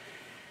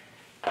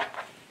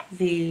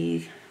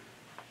the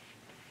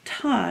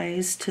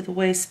ties to the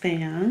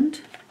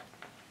waistband.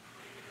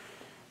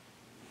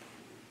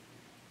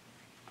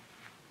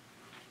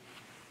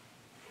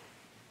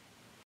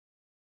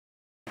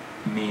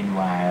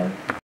 Meanwhile,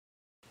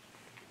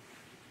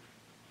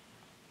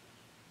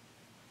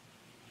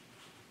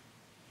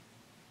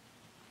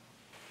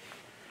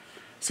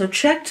 so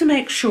check to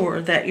make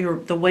sure that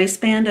the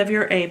waistband of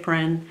your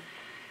apron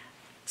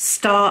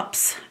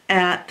stops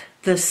at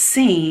the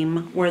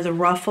seam where the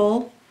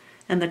ruffle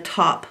and the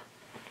top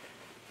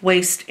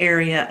waist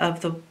area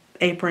of the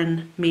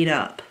apron meet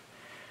up.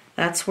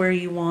 That's where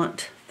you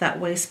want that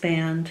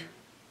waistband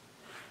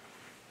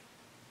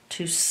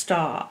to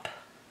stop.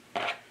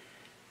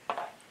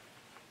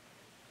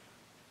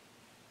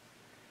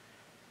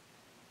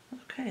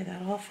 Okay,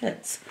 that all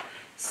fits.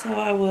 So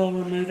I will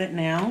remove it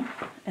now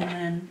and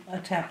then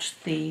attach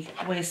the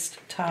waist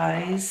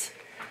ties.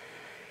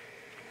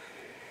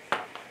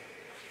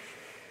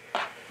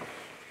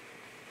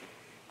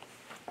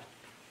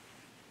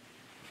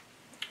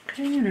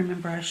 Okay, and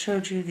remember I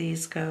showed you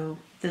these go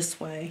this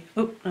way.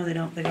 Oh, no they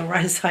don't. They go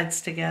right sides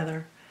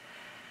together.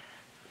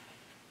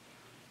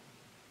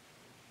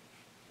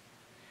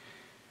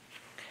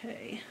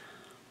 Okay.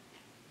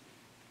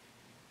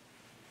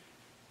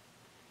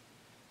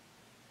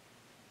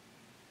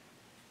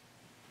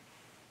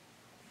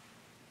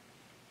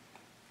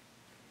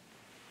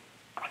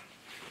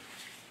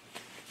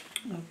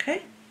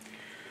 Okay,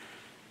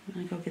 I'm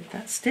going to go get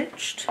that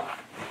stitched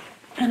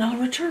and I'll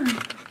return.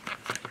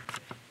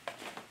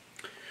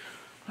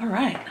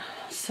 Alright,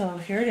 so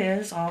here it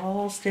is,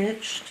 all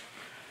stitched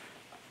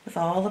with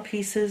all the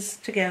pieces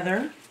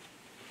together.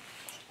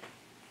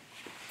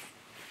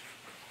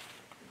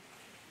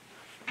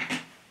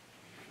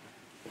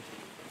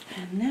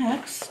 And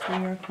next we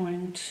are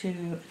going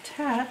to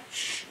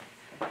attach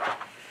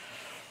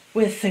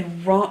with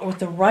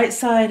the right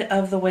side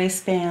of the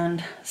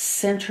waistband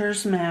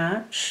centers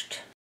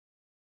matched.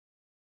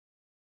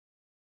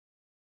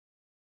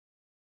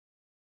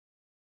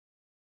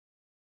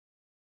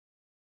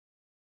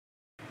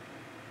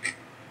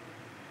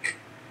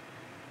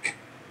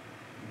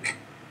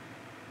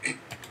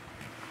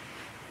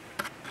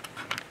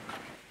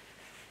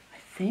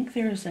 I think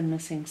there is a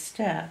missing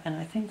step, and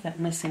I think that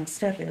missing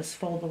step is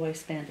fold the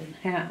waistband in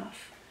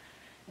half.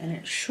 And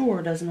it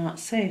sure does not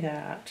say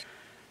that.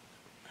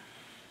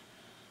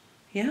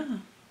 Yeah,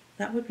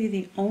 that would be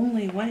the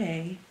only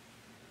way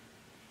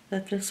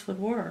that this would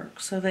work.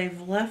 So they've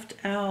left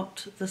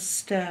out the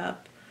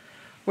step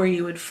where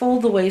you would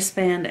fold the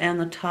waistband and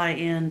the tie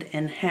end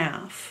in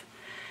half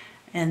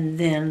and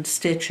then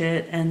stitch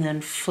it and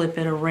then flip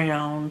it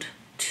around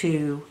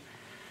to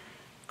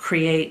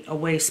create a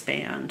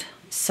waistband.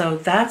 So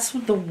that's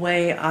the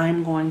way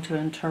I'm going to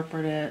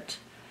interpret it,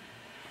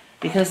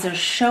 because they're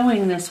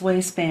showing this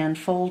waistband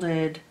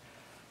folded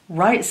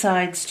right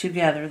sides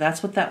together.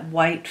 That's what that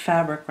white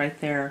fabric right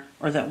there,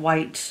 or that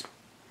white,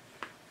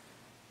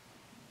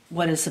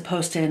 what is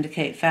supposed to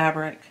indicate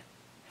fabric.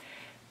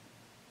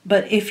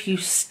 But if you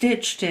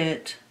stitched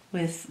it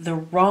with the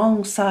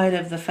wrong side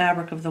of the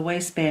fabric of the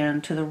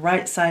waistband to the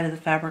right side of the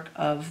fabric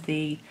of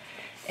the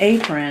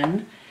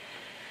apron,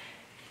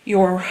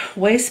 your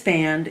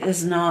waistband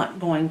is not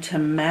going to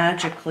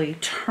magically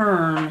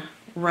turn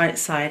right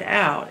side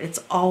out. It's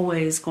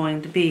always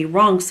going to be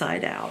wrong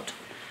side out.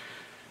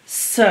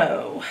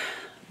 So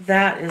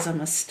that is a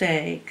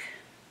mistake.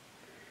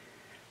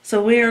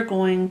 So we are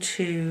going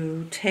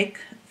to take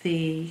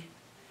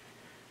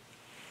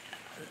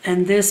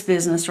and this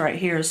business right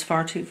here is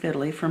far too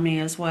fiddly for me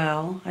as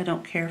well. I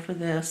don't care for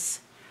this.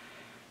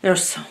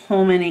 There's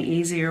so many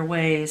easier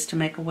ways to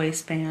make a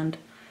waistband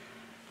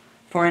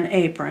for an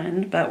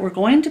apron, but we're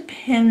going to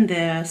pin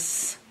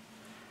this,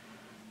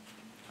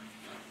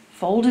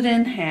 fold it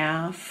in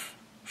half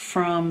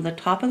from the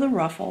top of the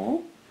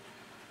ruffle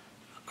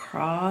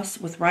across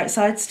with right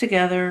sides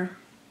together.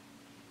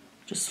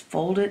 Just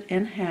fold it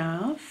in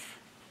half.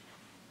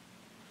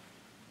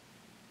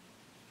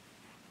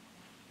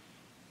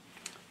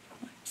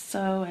 Like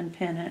so, and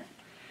pin it.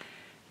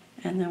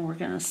 And then we're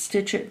going to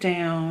stitch it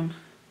down.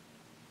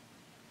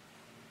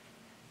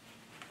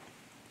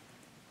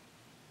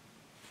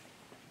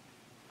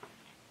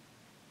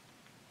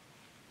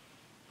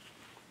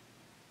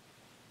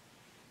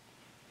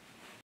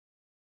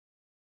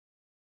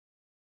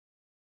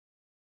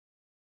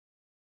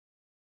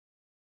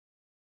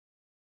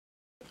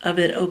 Of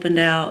it opened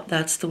out,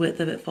 that's the width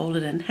of it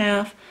folded in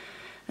half,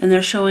 and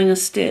they're showing a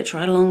stitch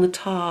right along the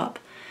top,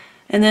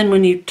 and then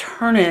when you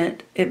turn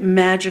it, it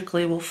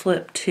magically will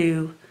flip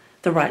to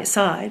the right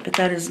side, but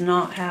that is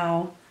not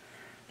how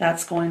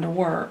that's going to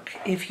work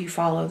if you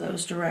follow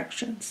those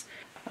directions.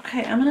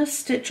 Okay, I'm going to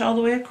stitch all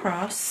the way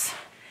across,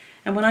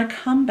 and when I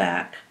come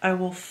back I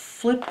will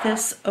flip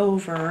this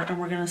over and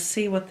we're going to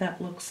see what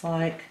that looks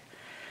like.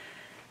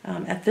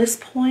 At this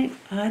point,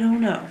 I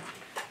don't know.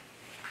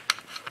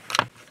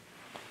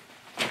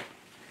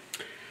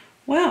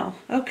 Well,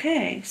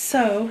 okay,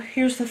 so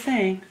here's the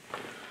thing.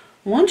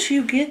 Once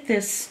you get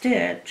this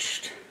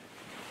stitched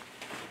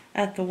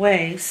at the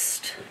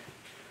waist,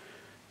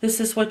 this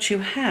is what you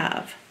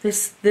have.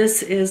 This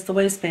is the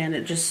waistband.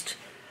 It just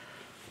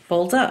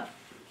folds up.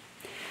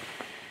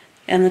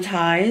 And the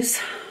ties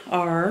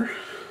are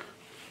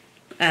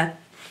at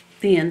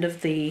the end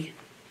of the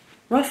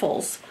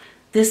ruffles.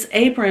 This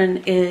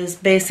apron is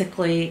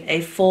basically a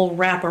full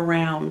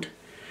wraparound.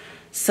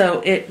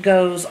 So it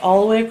goes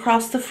all the way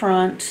across the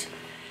front,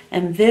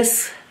 and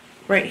this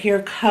right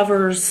here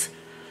covers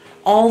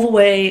all the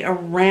way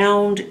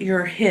around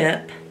your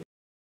hip.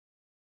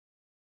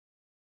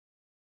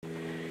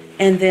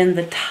 And then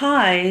the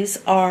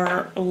ties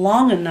are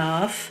long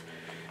enough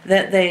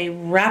that they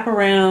wrap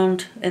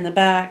around in the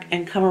back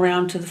and come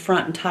around to the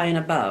front and tie in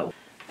a bow.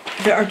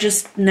 There are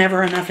just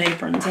never enough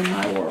aprons in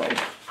my world.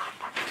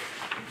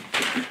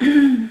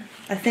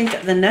 I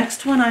think the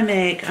next one I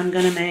make, I'm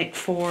going to make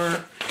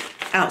for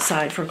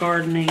outside for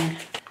gardening.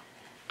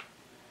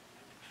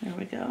 There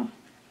we go.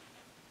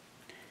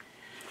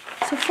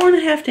 So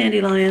 4.5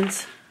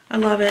 dandelions. I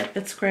love it.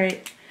 It's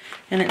great.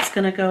 And it's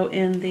going to go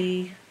in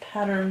the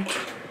pattern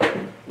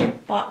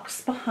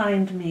box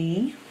behind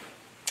me.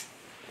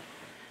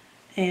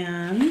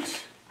 And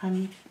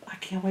I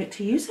can't wait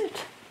to use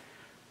it.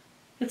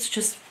 It's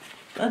just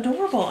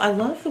adorable. I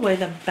love the way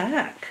the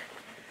back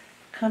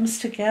comes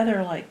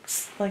together like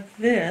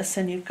this,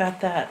 and you've got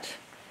that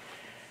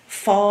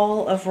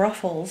fall of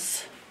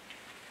ruffles.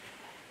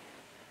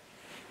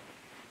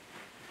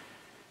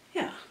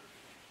 Yeah,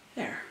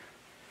 there.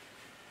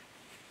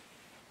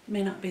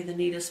 May not be the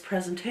neatest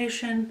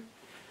presentation,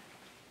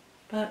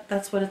 but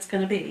that's what it's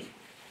going to be.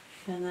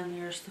 And then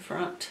there's the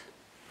front.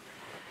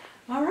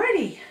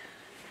 Alrighty.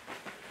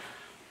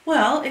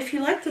 Well, if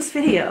you like this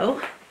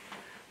video,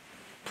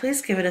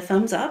 please give it a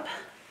thumbs up.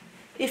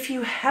 If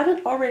you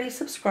haven't already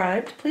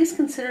subscribed, please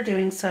consider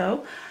doing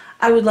so.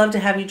 I would love to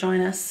have you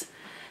join us.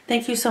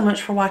 Thank you so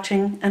much for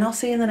watching, and I'll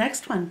see you in the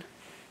next one.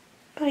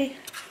 Bye.